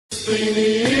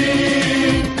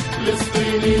فلسطينيين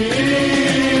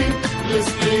فلسطينيين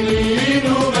فلسطينيين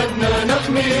وبدنا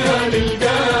نحميها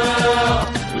للقاع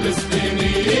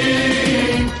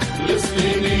فلسطينيين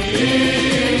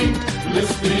فلسطينيين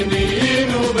فلسطينيين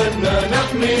وبدنا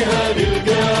نحميها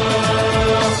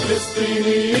للقاع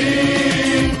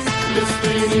فلسطينيين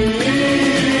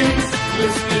فلسطينيين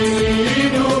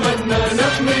فلسطينيين وبدنا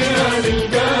نحميها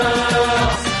للقاع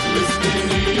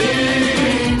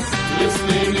فلسطينيين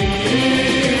فلسطينيين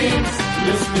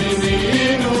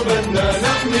فلسطينيين وبدنا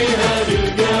نحميها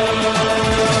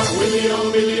للقاع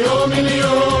واليوم اليوم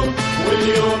اليوم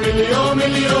واليوم اليوم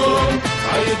اليوم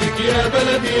عيدك يا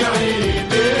بلدي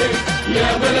عيدك يا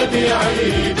بلدي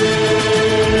عيدك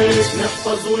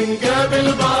نحفظ ونقابل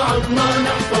بعضنا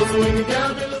نحفظ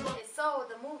ونقابل بعضنا. I saw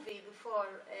the movie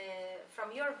before from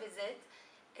your visit.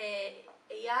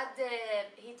 Iyad,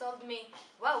 he told me,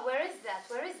 wow, where is that?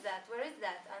 Where is that? Where is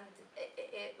that? And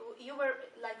you were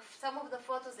like some of the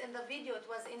photos in the video, it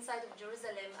was inside of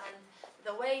Jerusalem and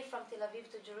the way from Tel Aviv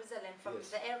to Jerusalem from Yes.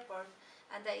 the airport.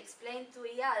 And I explained to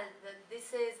Iyad that this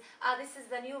is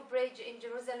the new bridge in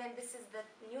Jerusalem, this is the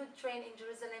new train in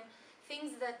Jerusalem,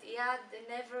 things that Iyad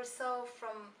never saw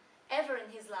from ever in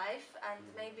his life, and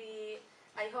maybe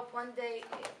I hope one day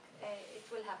it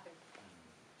will happen.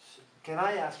 Can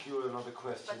I ask you another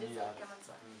question, But it's Iyad? كمان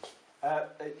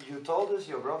You told us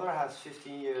your brother has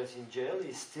 15 years in jail.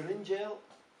 He's still in jail?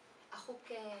 أخوك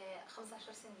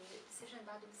 15 سنة بالسجن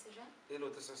بعده بالسجن. له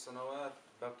 9 سنوات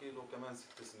باقي له كمان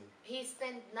 6 سنين. He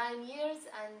spent 9 years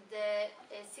and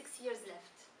 6 years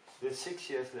left. There's 6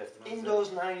 years left. In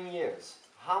those 9 years,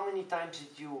 how many times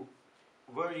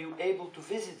were you able to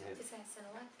visit him? 9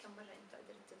 سنوات كم مرة أنت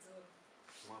قدرت تزوره؟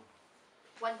 مرة.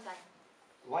 One time.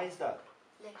 Why is that?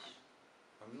 ليش؟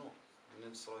 ممنوع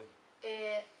من إسرائيل.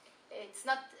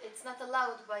 It's not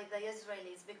allowed by the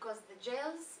Israelis because the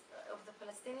jails of the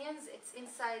Palestinians it's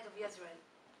inside of Israel.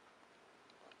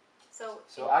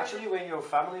 So actually when your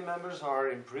family members are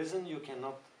in prison you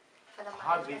cannot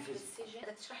hardly visit.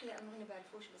 بدك تشرح لي انه هن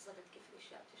بيعرفوش بالضبط كيف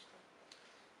الاشياء بتشتغل.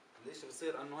 ليش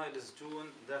بصير انه هاي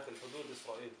السجون داخل حدود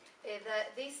اسرائيل؟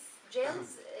 These jails,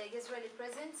 Israeli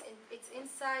prisons, it's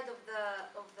inside of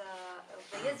the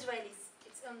Israelis.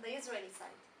 It's on the Israeli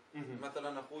side.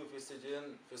 مثلا اخوي في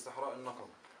سجن في صحراء النقب.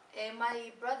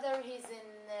 My brother he's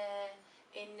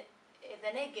in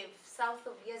the Negev, south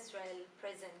of Israel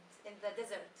prison, in the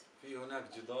desert. في هناك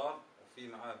جدار وفي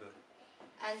معابر.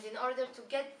 And in order to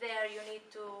get there you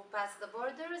need to pass the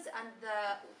borders and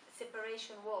the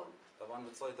separation wall. طبعا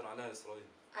بتسيطر عليها اسرائيل.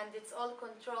 And it's all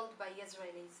controlled by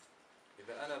Israelis.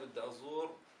 اذا انا بدي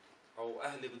ازور او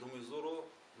اهلي بدهم يزوروا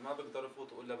ما بقدر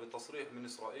يفوتوا الا بتصريح من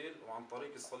اسرائيل وعن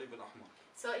طريق الصليب الاحمر.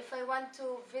 So if I want to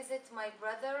visit my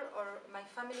brother or my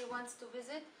family wants to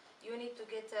visit, you need to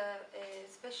get a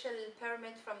special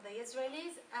permit from the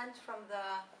Israelis and from the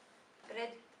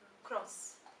Red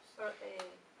Cross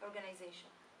organization.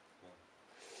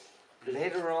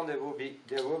 Later on there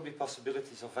will be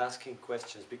possibilities of asking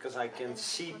questions because I can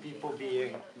see people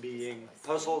being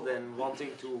puzzled and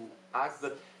wanting to act,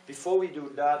 but before we do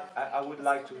that I would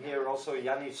like to hear also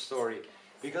Yaniv's story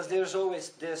because there's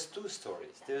two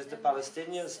stories. There's the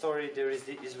Palestinian story, there is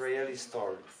the Israeli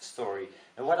story.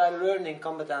 And what I learned in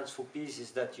Combatants for Peace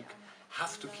is that you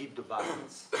have to keep the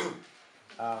balance.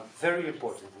 Very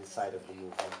important inside of the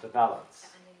movement, the balance.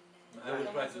 I will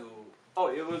try to... Oh,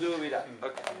 you will do it with that?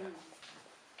 Okay.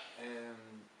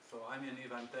 So I'm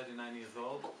Yaniv, I'm 39 years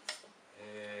old.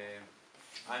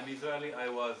 I'm Israeli. I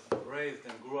was raised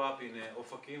and grew up in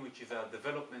Ofakim, which is a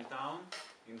development town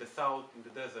in the south, in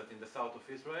the desert, in the south of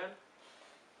Israel.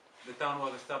 The town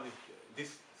was established,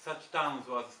 such towns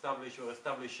were established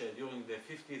during the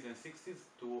 50s and 60s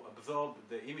to absorb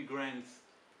the immigrants,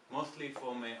 mostly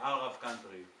from Arab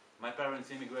countries. My parents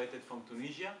immigrated from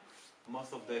Tunisia.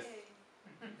 Most of the...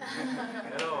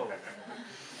 Hello.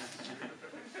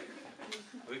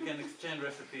 We can exchange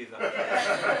recipes after.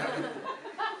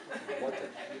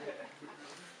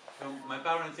 So my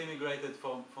parents immigrated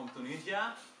from Tunisia,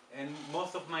 and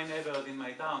most of my neighbors in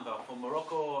my town are from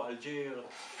Morocco, Algeria,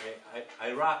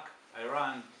 Iraq,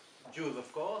 Iran, Jews of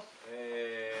course.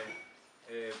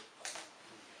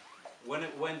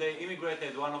 When they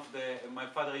immigrated, my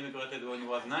father immigrated when he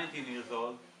was 19 years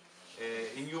old.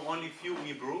 He knew only few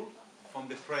Hebrew from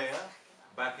the prayer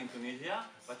back in Tunisia,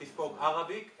 but he spoke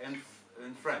Arabic and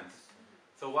French.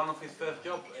 So one of his first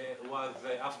jobs was,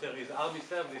 after his army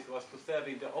service, was to serve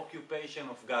in the occupation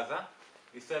of Gaza.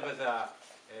 He served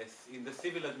in the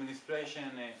civil administration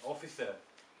officer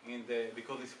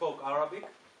because he spoke Arabic,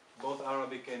 both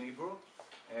Arabic and Hebrew.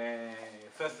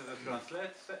 First as a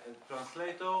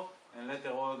translator, and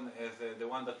later on as the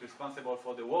one that's responsible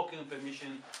for the working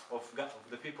permission of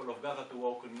the people of Gaza to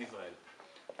work in Israel.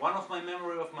 One of my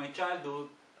memory of my childhood,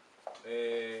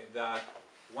 that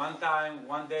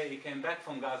one day he came back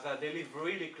from Gaza. They live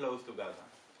really close to Gaza,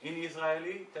 in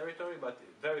Israeli territory, but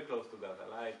very close to Gaza,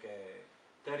 like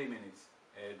 30 minutes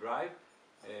drive,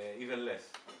 even less.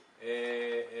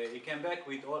 He came back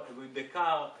with the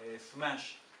car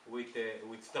smashed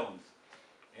with stones,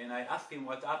 and I asked him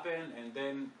what happened, and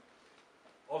then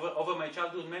over my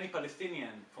childhood, many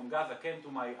Palestinians from Gaza came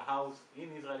to my house in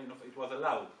Israel. It was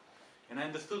allowed. And I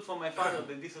understood from my father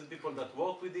that these are people that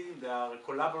work with him, they are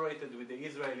collaborated with the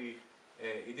Israeli,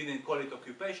 he didn't call it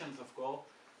occupations, of course,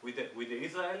 with the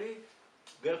Israeli.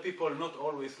 Their people not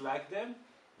always like them,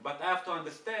 but I have to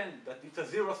understand that it's a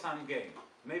zero-sum game.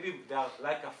 Maybe they are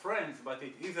like a friends, but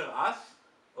it's either us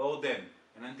or them.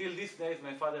 And until these days,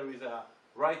 my father is a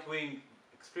right-wing,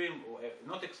 extreme,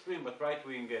 not extreme, but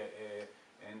right-wing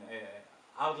and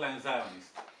outline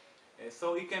Zionist.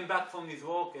 So he came back from his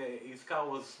work, his car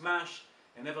was smashed,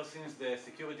 and ever since the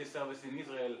security service in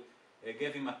Israel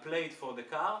gave him a plate for the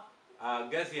car, a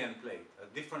Gazian plate, a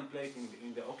different plate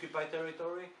in the occupied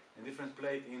territory, and different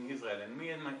plate in Israel. And me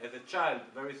and as a child,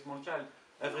 very small child,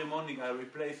 every morning I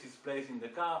replaced his plate in the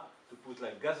car to put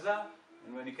like Gaza,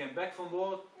 and when he came back from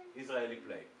work, Israeli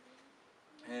plate.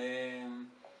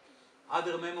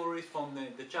 Other memories from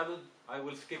the childhood, I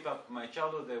will skip up my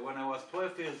childhood. When I was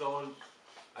 12 years old,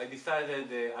 I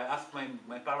decided, I asked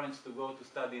my parents to go to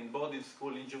study in boarding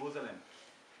school in Jerusalem.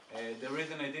 The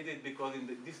reason I did it because in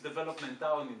this development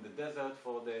town in the desert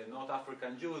for the North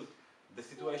African Jews, the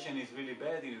situation is really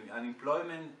bad.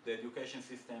 Unemployment, the education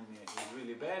system is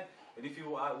really bad. And if you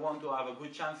want to have a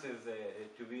good chances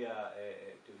to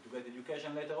get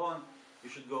education later on, you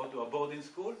should go to a boarding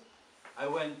school. I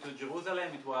went to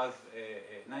Jerusalem. It was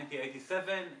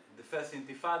 1987, the first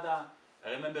Intifada.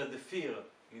 I remember the fear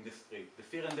in the street, the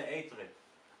fear and the hatred.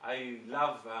 I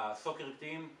love a soccer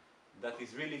team that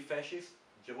is really fascist,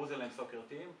 Jerusalem soccer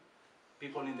team.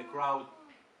 People in the crowd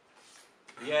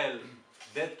yell,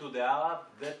 "Dead to the Arab,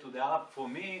 dead to the Arab." For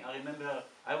me, I remember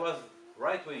I was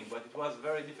right-wing, but it was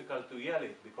very difficult to yell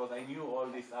it because I knew all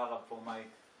this Arab from my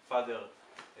father's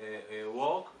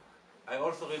work. I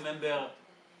also remember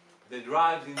the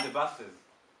drives in the buses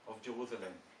of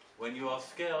Jerusalem, when you are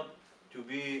scared to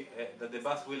be that the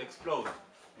bus will explode.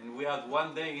 And we had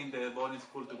one day in the boarding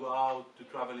school to go out to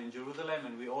travel in Jerusalem,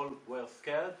 and we all were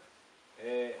scared.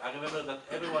 I remember that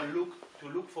everyone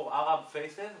looked for Arab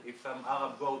faces if some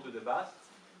Arab go to the bus,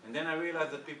 and then I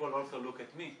realized that people also look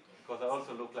at me because I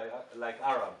also look like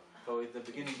Arab. So at the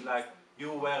beginning, like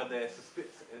you were the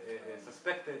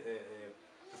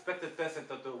suspected person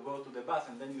to go to the bus,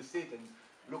 and then you sit and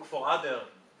look for other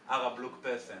Arab look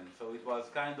person. So it was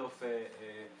kind of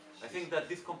I think that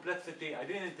this complexity, I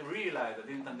didn't realize, I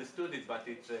didn't understood it, but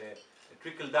it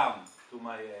trickled down to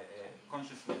my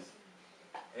consciousness.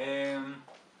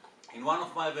 In one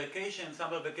of my vacations,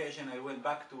 summer vacation, I went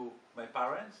back to my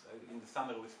parents. In the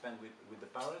summer we spent with the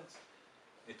parents,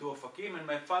 to Ofakim, and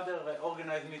my father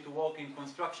organized me to work in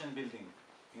construction building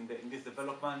in this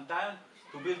development time,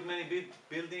 to build many big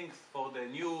buildings for the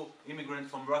new immigrants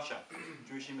from Russia,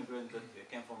 Jewish immigrants that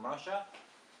came from Russia.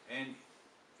 And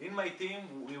in my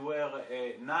team, we were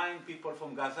 9 people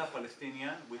from Gaza,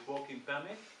 Palestinian, with working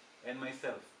permit, and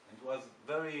myself. It was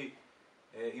very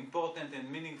important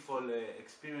and meaningful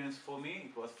experience for me.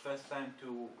 It was first time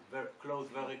to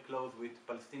very close with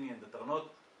Palestinians that are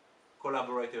not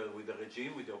collaborators with the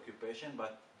regime, with the occupation,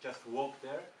 but just work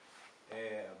there.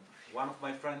 One of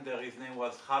my friends there, his name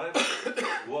was Khaled,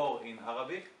 war in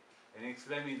Arabic, and he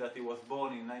explained me that he was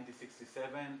born in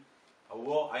 1967. A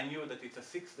war, I knew that it's a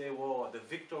 6-day war, the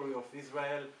victory of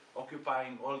Israel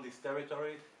occupying all this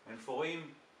territory, and for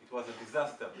him it was a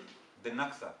disaster, the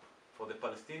Naksa, for the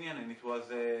Palestinian, and it was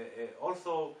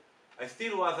also, I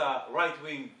still was a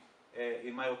right-wing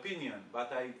in my opinion,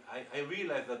 but I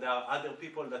realized that there are other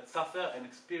people that suffer and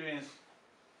experience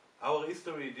our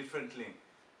history differently.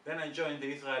 Then I joined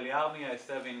the Israeli army, I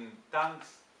served in tanks,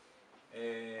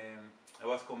 I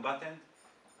was combatant,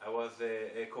 I was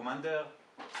a commander.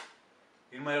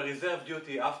 In my reserve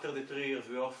duty, after the 3 years,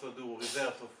 we also do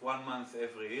reserves of 1 month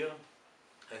every year.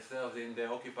 I served in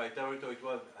the occupied territory.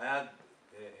 I had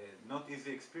not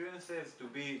easy experiences to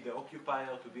be the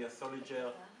occupier, to be a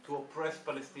soldier, to oppress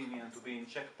Palestinians, to be in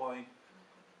checkpoint.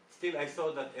 Still, I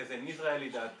saw that as an Israeli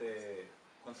that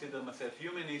consider myself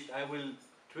humanist, I will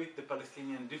treat the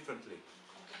Palestinian differently.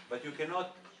 But you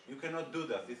cannot do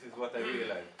that. This is what I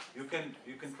realized. You can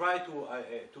try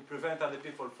to prevent other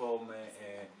people from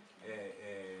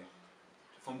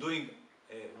doing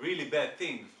really bad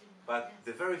things, but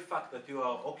the very fact that you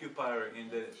are occupier in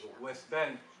the West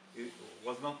Bank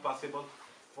was not possible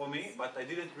for me. But I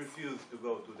didn't refuse to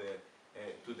go to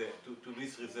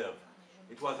this reserve.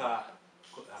 It was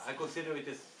I consider it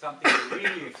as something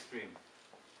really extreme.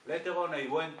 Later on, I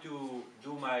went to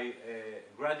do my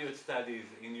graduate studies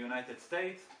in the United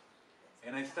States,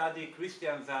 and I studied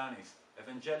Christian Zionists,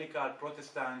 evangelical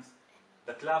Protestants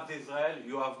that loved Israel.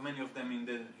 You have many of them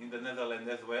in the Netherlands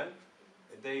as well.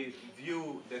 They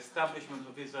view the establishment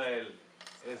of Israel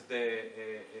as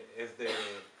the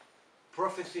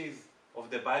prophecies of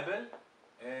the Bible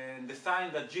and the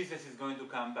sign that Jesus is going to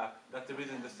come back. That's the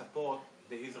reason they support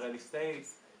the Israeli state.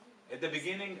 At the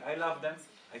beginning, I loved them.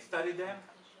 I studied them,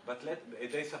 but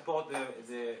they support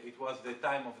it was the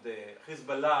time of the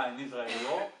Hezbollah and Israel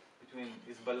war, between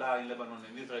Hezbollah in Lebanon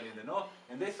and Israel in the north,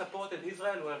 and they supported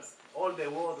Israel where all the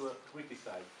world were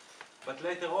criticized. But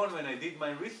later on, when I did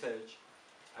my research,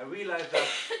 I realized that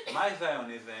my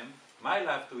Zionism, my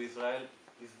love to Israel,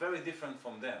 is very different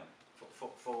from them,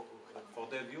 for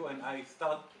their view, and I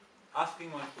start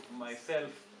asking myself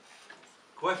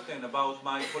questions about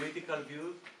my political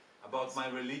views, about my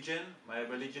religion, my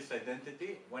religious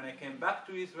identity. When I came back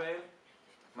to Israel,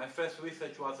 my first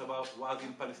research was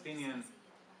in Palestinian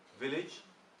village,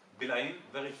 Bilaim,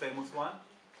 very famous one.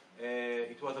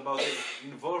 It was about the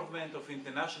involvement of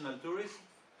international tourists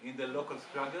in the local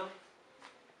struggle.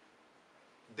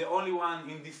 The only one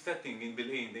in this setting in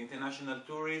Bilaim, the international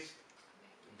tourists,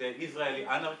 the Israeli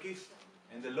anarchists,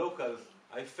 and the locals,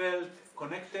 I felt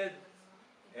connected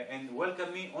and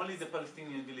welcomed me, only the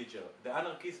Palestinian villager. The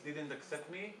anarchists didn't accept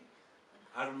me,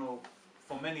 I don't know,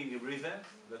 for many reasons,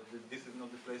 that this is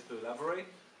not the place to elaborate.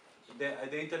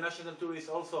 The international tourists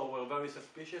also were very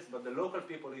suspicious, but the local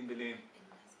people in Bilaim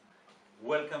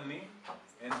welcomed me.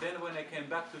 And then when I came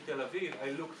back to Tel Aviv,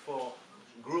 I looked for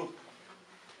group.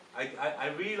 I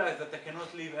realized that I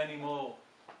cannot live anymore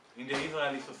in the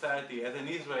Israeli society as an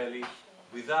Israeli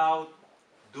without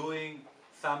doing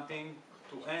something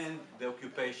to end the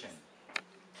occupation.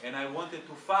 And I wanted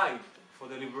to fight for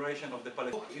the liberation of the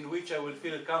Palestinians, in which I will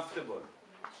feel comfortable.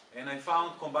 And I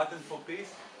found Combatant for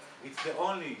Peace. It's the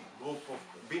only group of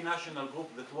binational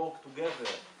group that work together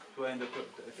to end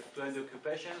the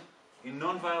occupation in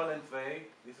non-violent way.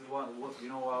 This is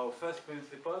our first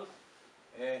principle,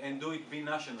 and do it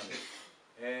binationally.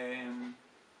 And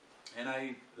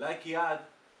I, like Iyad,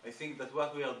 I think that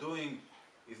what we are doing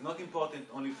is not important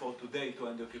only for today to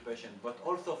end the occupation, but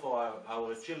also for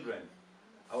our children,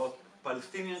 our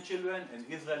Palestinian children and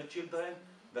Israeli children,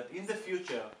 that in the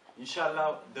future,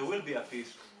 inshallah, there will be a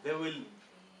peace. They will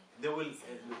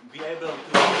be able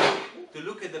to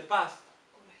look at the past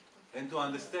and to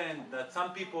understand that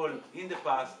some people in the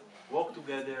past worked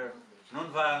together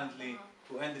non-violently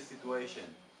to end the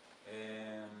situation.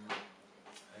 And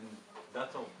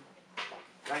that's all.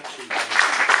 Thank you.